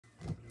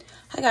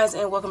Hi guys,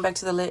 and welcome back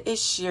to the Lit.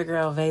 It's your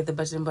girl Vay, the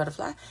Budgeting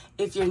Butterfly.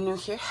 If you're new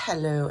here,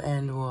 hello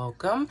and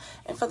welcome.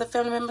 And for the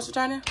family members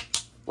returning,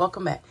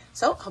 welcome back.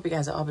 So, hope you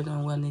guys have all been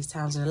doing well in these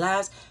times in your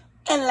lives.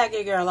 And like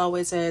your girl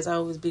always says,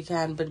 always be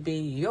kind, but be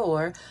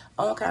your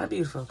own kind of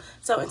beautiful.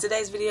 So, in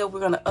today's video,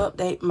 we're going to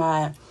update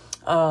my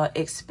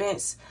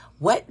expense.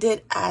 What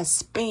did I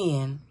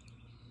spend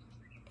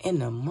in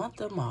the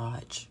month of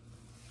March?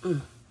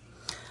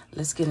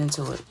 Let's get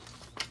into it.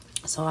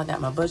 So, I got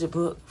my budget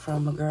book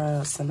from my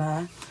girl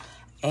Sanai.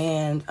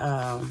 And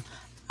I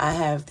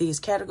have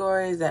these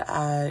categories that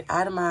I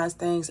itemize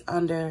things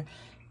under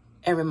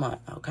every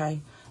month,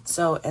 okay?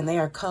 So, and they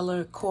are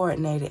color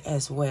coordinated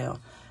as well.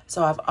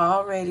 So I've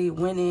already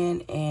went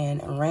in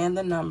and ran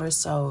the numbers.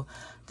 So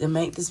to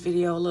make this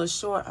video a little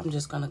short, I'm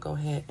just going to go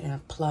ahead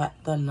and plot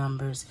the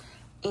numbers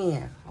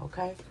in,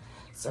 okay?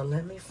 So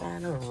let me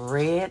find a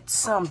red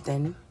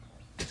something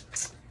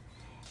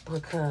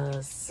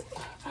because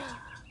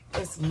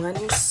it's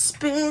money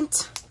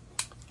spent.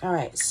 All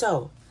right,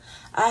 so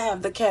I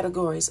have the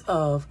categories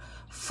of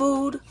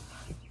food,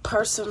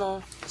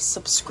 personal,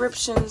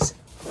 subscriptions,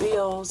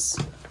 bills,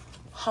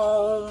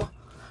 home,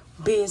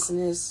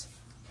 business,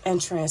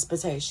 and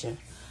transportation.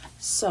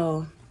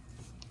 So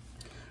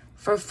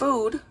for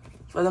food,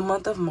 for the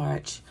month of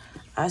March,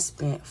 I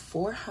spent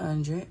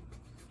 $400.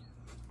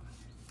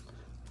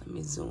 Let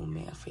me zoom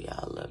in for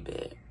y'all a little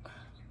bit.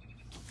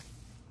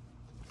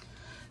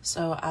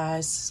 So I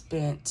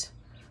spent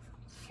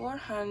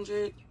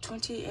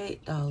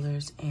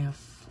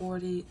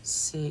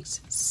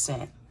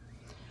 $428.46.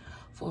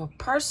 For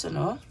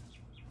personal,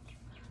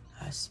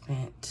 I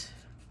spent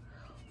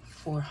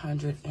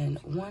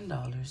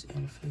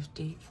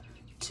 $401.52.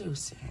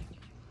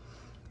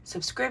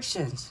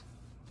 Subscriptions.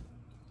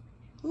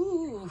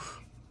 Ooh.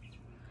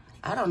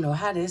 I don't know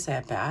how this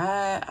happened.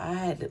 I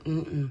had to,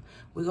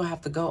 we're going to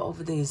have to go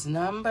over these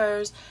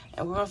numbers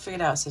and we're going to figure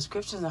it out.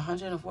 Subscriptions,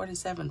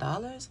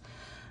 $147.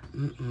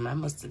 I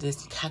must have did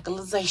some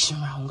calculation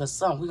wrong or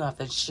something. We're going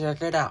to have to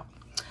check it out.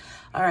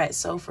 All right,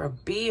 so for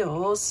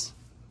bills,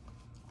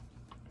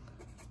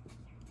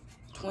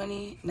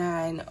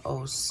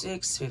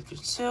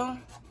 $29.06.52.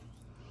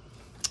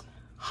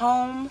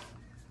 Home,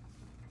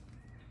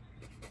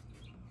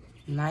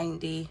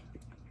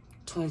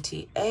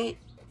 $90.28.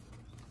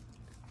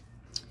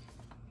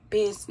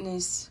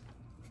 Business,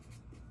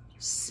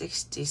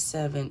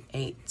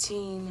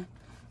 $67.18.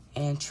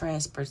 And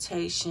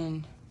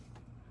transportation,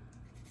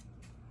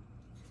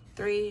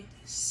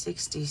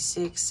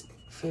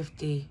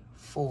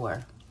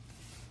 $366.54.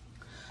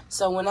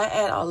 So when I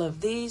add all of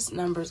these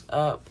numbers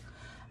up,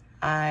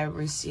 I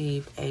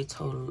receive a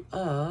total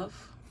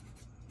of,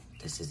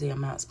 this is the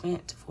amount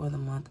spent for the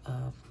month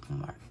of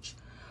March,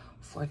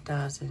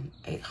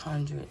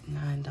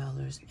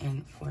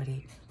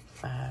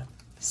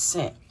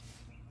 $4,809.45,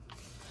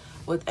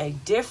 with a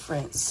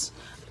difference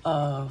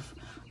of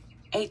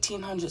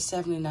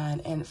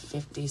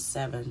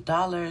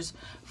 $1,879.57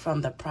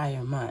 from the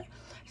prior month.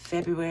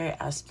 February,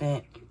 I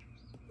spent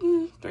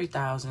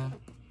 $3,000.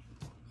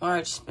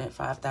 March, spent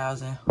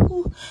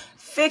 $5,000.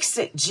 Fix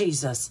it,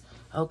 Jesus.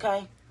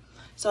 Okay?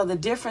 So the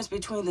difference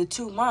between the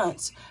 2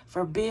 months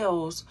for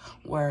bills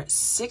were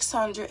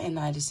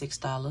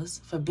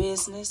 $696. For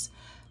business,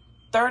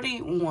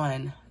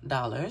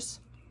 $31.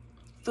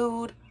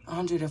 Food,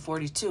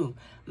 $142.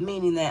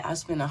 Meaning that I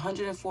spent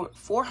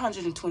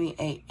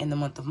 $428 in the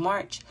month of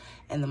March.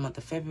 And the month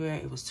of February,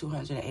 it was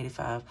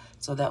 $285.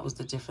 So that was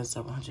the difference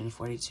of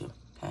 $142.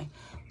 Okay?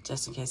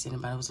 Just in case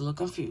anybody was a little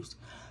confused.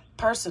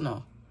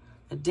 Personal.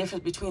 The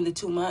difference between the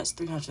 2 months,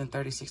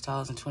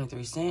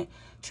 $336.23.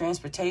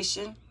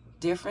 Transportation,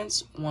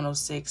 difference,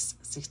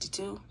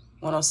 $107.62.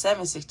 What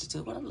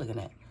I'm looking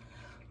at.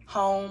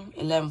 Home,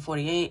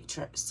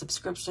 $11.48.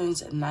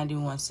 Subscriptions,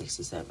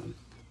 $91.67.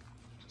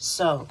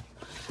 So,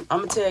 I'm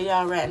going to tell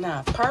y'all right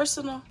now,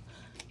 personal,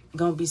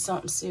 going to be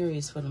something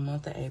serious for the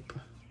month of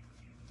April.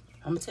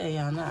 I'm going to tell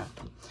y'all now.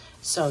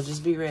 So,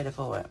 just be ready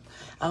for it.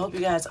 I hope you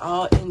guys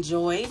all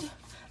enjoyed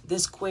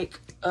this quick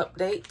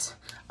update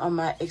on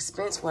my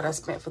expense, what I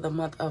spent for the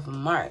month of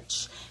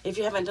March. If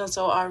you haven't done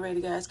so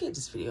already, guys, give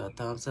this video a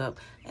thumbs up.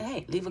 And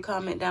hey, leave a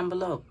comment down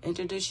below.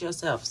 Introduce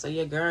yourself so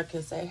your girl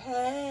can say,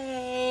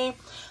 hey.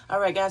 All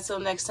right, guys, till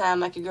next time,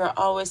 like your girl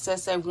always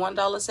says, save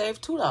 $1, save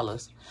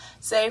 $2.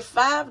 Save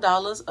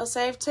 $5 or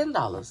save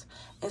 $10.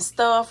 And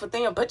stuff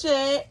within your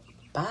budget.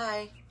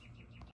 Bye.